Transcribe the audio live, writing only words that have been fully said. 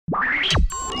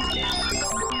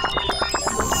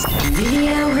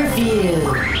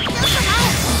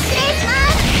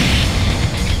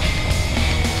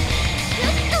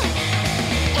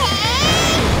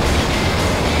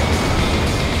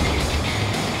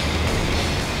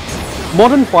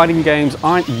Modern fighting games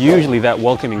aren't usually that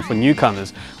welcoming for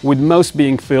newcomers, with most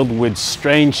being filled with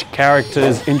strange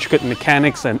characters, intricate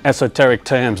mechanics, and esoteric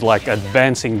terms like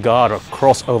advancing guard or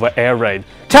crossover air raid.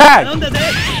 Tag!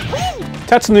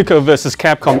 Tatsunoko vs.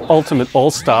 Capcom Ultimate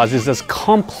All-Stars is as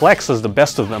complex as the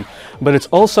best of them, but it's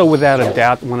also without a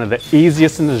doubt one of the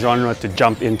easiest in the genre to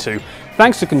jump into,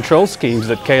 thanks to control schemes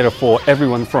that cater for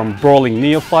everyone from brawling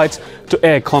neophytes to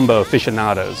air combo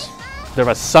aficionados. There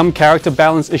are some character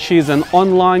balance issues and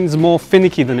online is more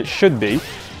finicky than it should be,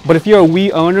 but if you're a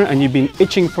Wii owner and you've been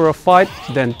itching for a fight,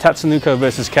 then Tatsunoko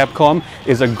vs. Capcom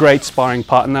is a great sparring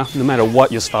partner no matter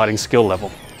what your starting skill level.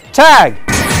 Tag!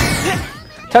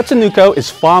 Tatsunoko is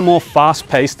far more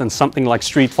fast-paced than something like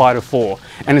Street Fighter 4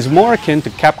 and is more akin to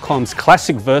Capcom's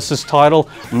classic versus title,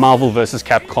 Marvel vs.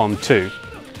 Capcom 2.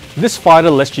 This fighter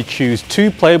lets you choose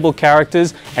 2 playable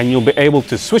characters and you'll be able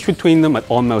to switch between them at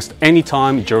almost any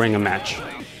time during a match.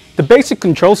 The basic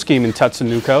control scheme in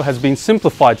Tatsunoko has been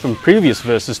simplified from previous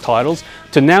versus titles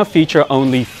to now feature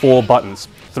only 4 buttons,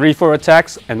 3 for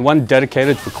attacks and 1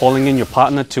 dedicated for calling in your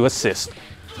partner to assist.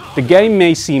 The game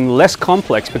may seem less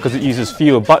complex because it uses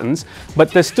fewer buttons,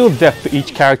 but there's still depth to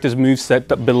each character's moveset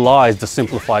that belies the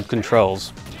simplified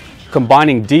controls.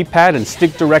 Combining D-pad and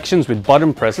stick directions with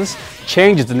button presses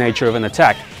changes the nature of an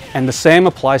attack, and the same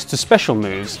applies to special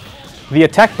moves. The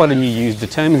attack button you use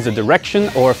determines the direction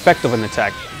or effect of an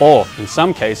attack, or, in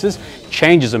some cases,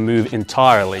 changes a move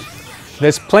entirely.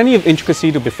 There's plenty of intricacy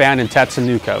to be found in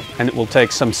Tatsunoko, and it will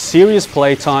take some serious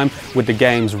playtime with the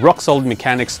game's rock-solid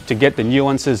mechanics to get the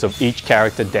nuances of each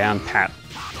character down pat.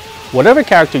 Whatever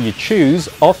character you choose,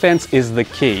 offense is the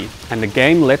key, and the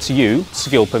game lets you,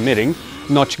 skill permitting,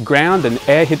 notch ground and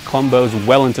air hit combos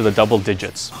well into the double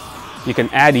digits. You can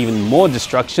add even more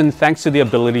destruction thanks to the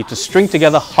ability to string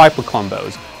together hyper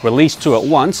combos, release 2 at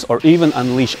once, or even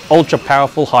unleash ultra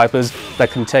powerful hypers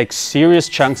that can take serious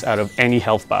chunks out of any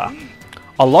health bar.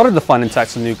 A lot of the fun in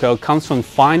Tatsunoko comes from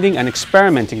finding and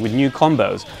experimenting with new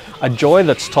combos, a joy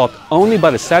that's topped only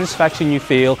by the satisfaction you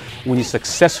feel when you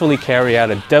successfully carry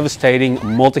out a devastating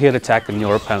multi-hit attack on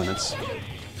your opponents.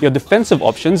 Your defensive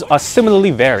options are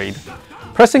similarly varied.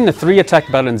 Pressing the 3 attack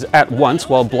buttons at once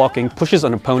while blocking pushes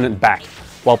an opponent back,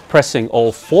 while pressing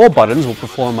all 4 buttons will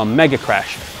perform a Mega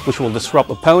Crash, which will disrupt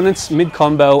opponents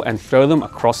mid-combo and throw them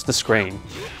across the screen.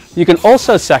 You can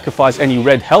also sacrifice any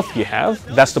red health you have,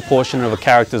 that's the portion of a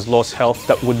character's lost health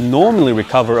that would normally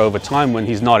recover over time when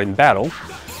he's not in battle,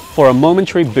 for a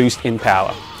momentary boost in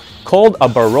power. Called a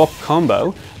Baroque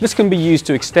combo, this can be used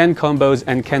to extend combos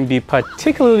and can be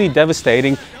particularly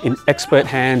devastating in expert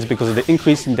hands because of the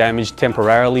increase in damage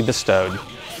temporarily bestowed.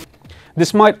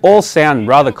 This might all sound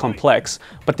rather complex,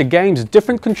 but the game's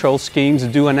different control schemes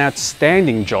do an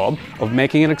outstanding job of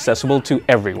making it accessible to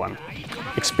everyone.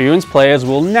 Experienced players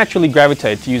will naturally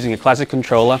gravitate to using a classic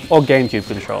controller or GameCube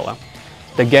controller.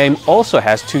 The game also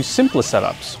has 2 simpler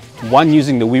setups, one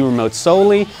using the Wii Remote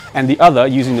solely and the other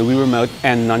using the Wii Remote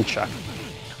and Nunchuck.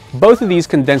 Both of these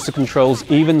condense the controls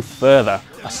even further,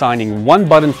 assigning 1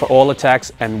 button for all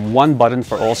attacks and 1 button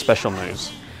for all special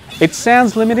moves. It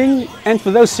sounds limiting, and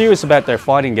for those serious about their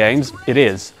fighting games, it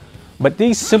is. But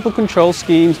these simple control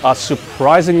schemes are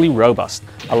surprisingly robust,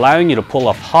 allowing you to pull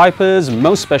off hypers,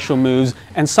 most special moves,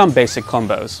 and some basic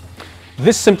combos.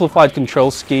 This simplified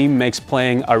control scheme makes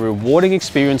playing a rewarding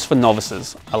experience for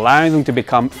novices, allowing them to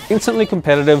become instantly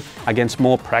competitive against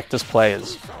more practiced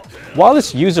players. While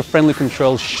this user-friendly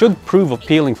control should prove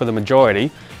appealing for the majority,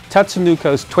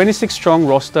 Tatsunoko's 26-strong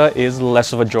roster is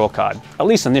less of a drawcard, at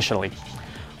least initially.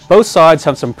 Both sides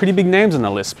have some pretty big names on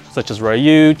the list, such as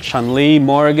Ryu, Chun-Li,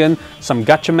 Morrigan, some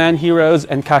Gatchaman heroes,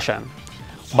 and Kashan.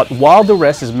 But while the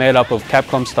rest is made up of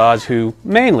Capcom stars who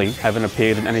mainly haven't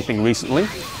appeared in anything recently,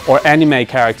 or anime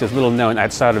characters little known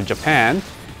outside of Japan,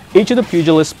 each of the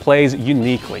pugilists plays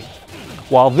uniquely.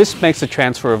 While this makes the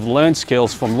transfer of learned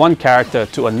skills from one character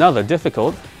to another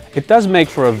difficult, it does make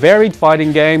for a varied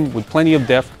fighting game with plenty of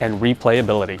depth and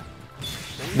replayability.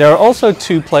 There are also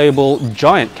 2 playable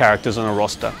giant characters on a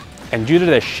roster, and due to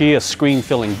their sheer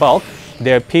screen-filling bulk,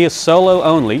 they appear solo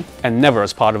only and never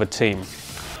as part of a team.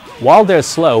 While they're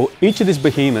slow, each of these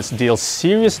behemoths deals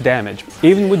serious damage,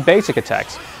 even with basic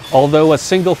attacks, although as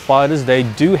single fighters they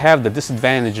do have the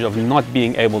disadvantage of not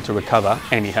being able to recover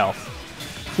any health.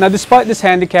 Now despite this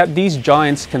handicap, these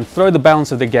giants can throw the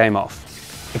balance of the game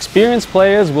off. Experienced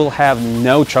players will have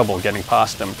no trouble getting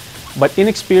past them, but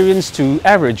inexperienced to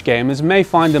average gamers may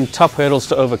find them tough hurdles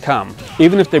to overcome,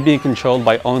 even if they're being controlled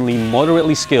by only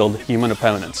moderately skilled human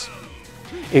opponents.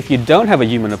 If you don't have a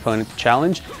human opponent to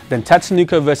challenge, then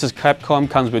Tatsunoko vs. Capcom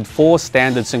comes with 4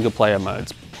 standard single-player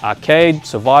modes: Arcade,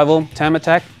 Survival, Time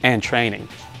Attack, and Training.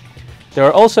 There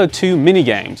are also two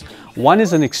mini-games. One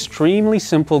is an extremely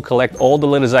simple collect all the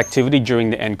letters activity during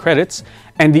the end credits,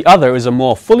 and the other is a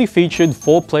more fully featured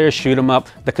 4-player shoot 'em up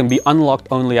that can be unlocked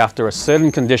only after a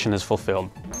certain condition is fulfilled.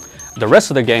 The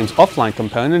rest of the game's offline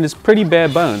component is pretty bare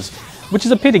bones, which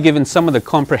is a pity given some of the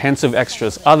comprehensive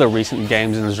extras other recent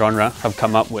games in the genre have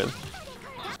come up with.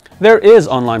 There is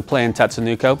online play in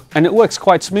Tatsunoko, and it works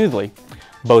quite smoothly.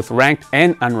 Both ranked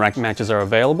and unranked matches are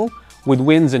available, with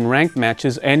wins in ranked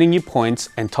matches earning you points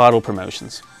and title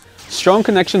promotions. Strong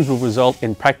connections will result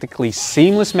in practically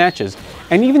seamless matches,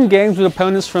 and even games with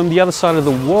opponents from the other side of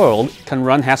the world can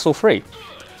run hassle-free.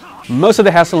 Most of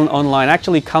the hassle in online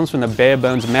actually comes from the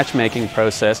bare-bones matchmaking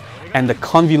process and the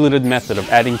convoluted method of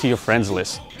adding to your friends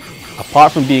list.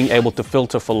 Apart from being able to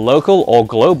filter for local or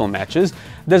global matches,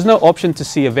 there's no option to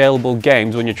see available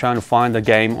games when you're trying to find a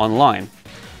game online.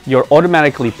 You're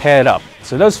automatically paired up,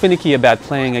 so those finicky about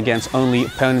playing against only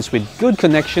opponents with good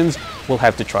connections will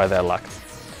have to try their luck.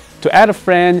 To add a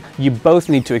friend, you both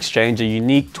need to exchange a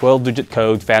unique 12-digit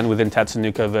code found within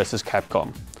Tatsunoko vs.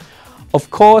 Capcom. Of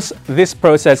course, this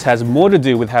process has more to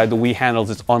do with how the Wii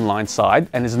handles its online side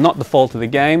and is not the fault of the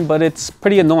game, but it's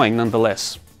pretty annoying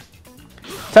nonetheless.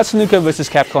 Tatsunoko vs.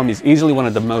 Capcom is easily one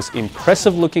of the most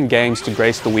impressive looking games to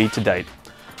grace the Wii to date.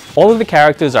 All of the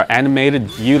characters are animated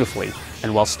beautifully,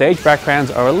 and while stage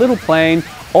backgrounds are a little plain,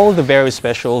 all of the various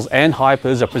specials and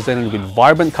hypers are presented with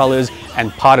vibrant colors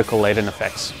and particle-laden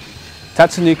effects.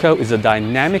 Tatsunoko is a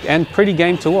dynamic and pretty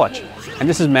game to watch, and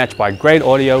this is matched by great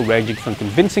audio ranging from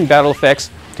convincing battle effects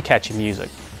to catchy music.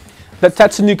 That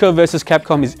Tatsunoko vs.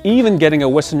 Capcom is even getting a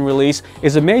Western release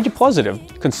is a major positive,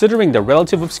 considering the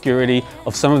relative obscurity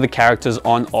of some of the characters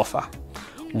on offer.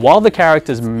 While the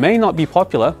characters may not be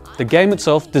popular, the game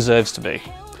itself deserves to be.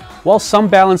 While some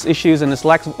balance issues and its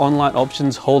lack of online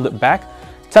options hold it back,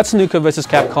 Tatsunoko vs.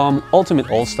 Capcom Ultimate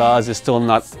All-Stars is still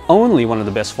not only one of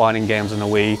the best fighting games on the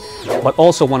Wii, but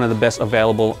also one of the best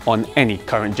available on any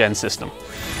current gen system.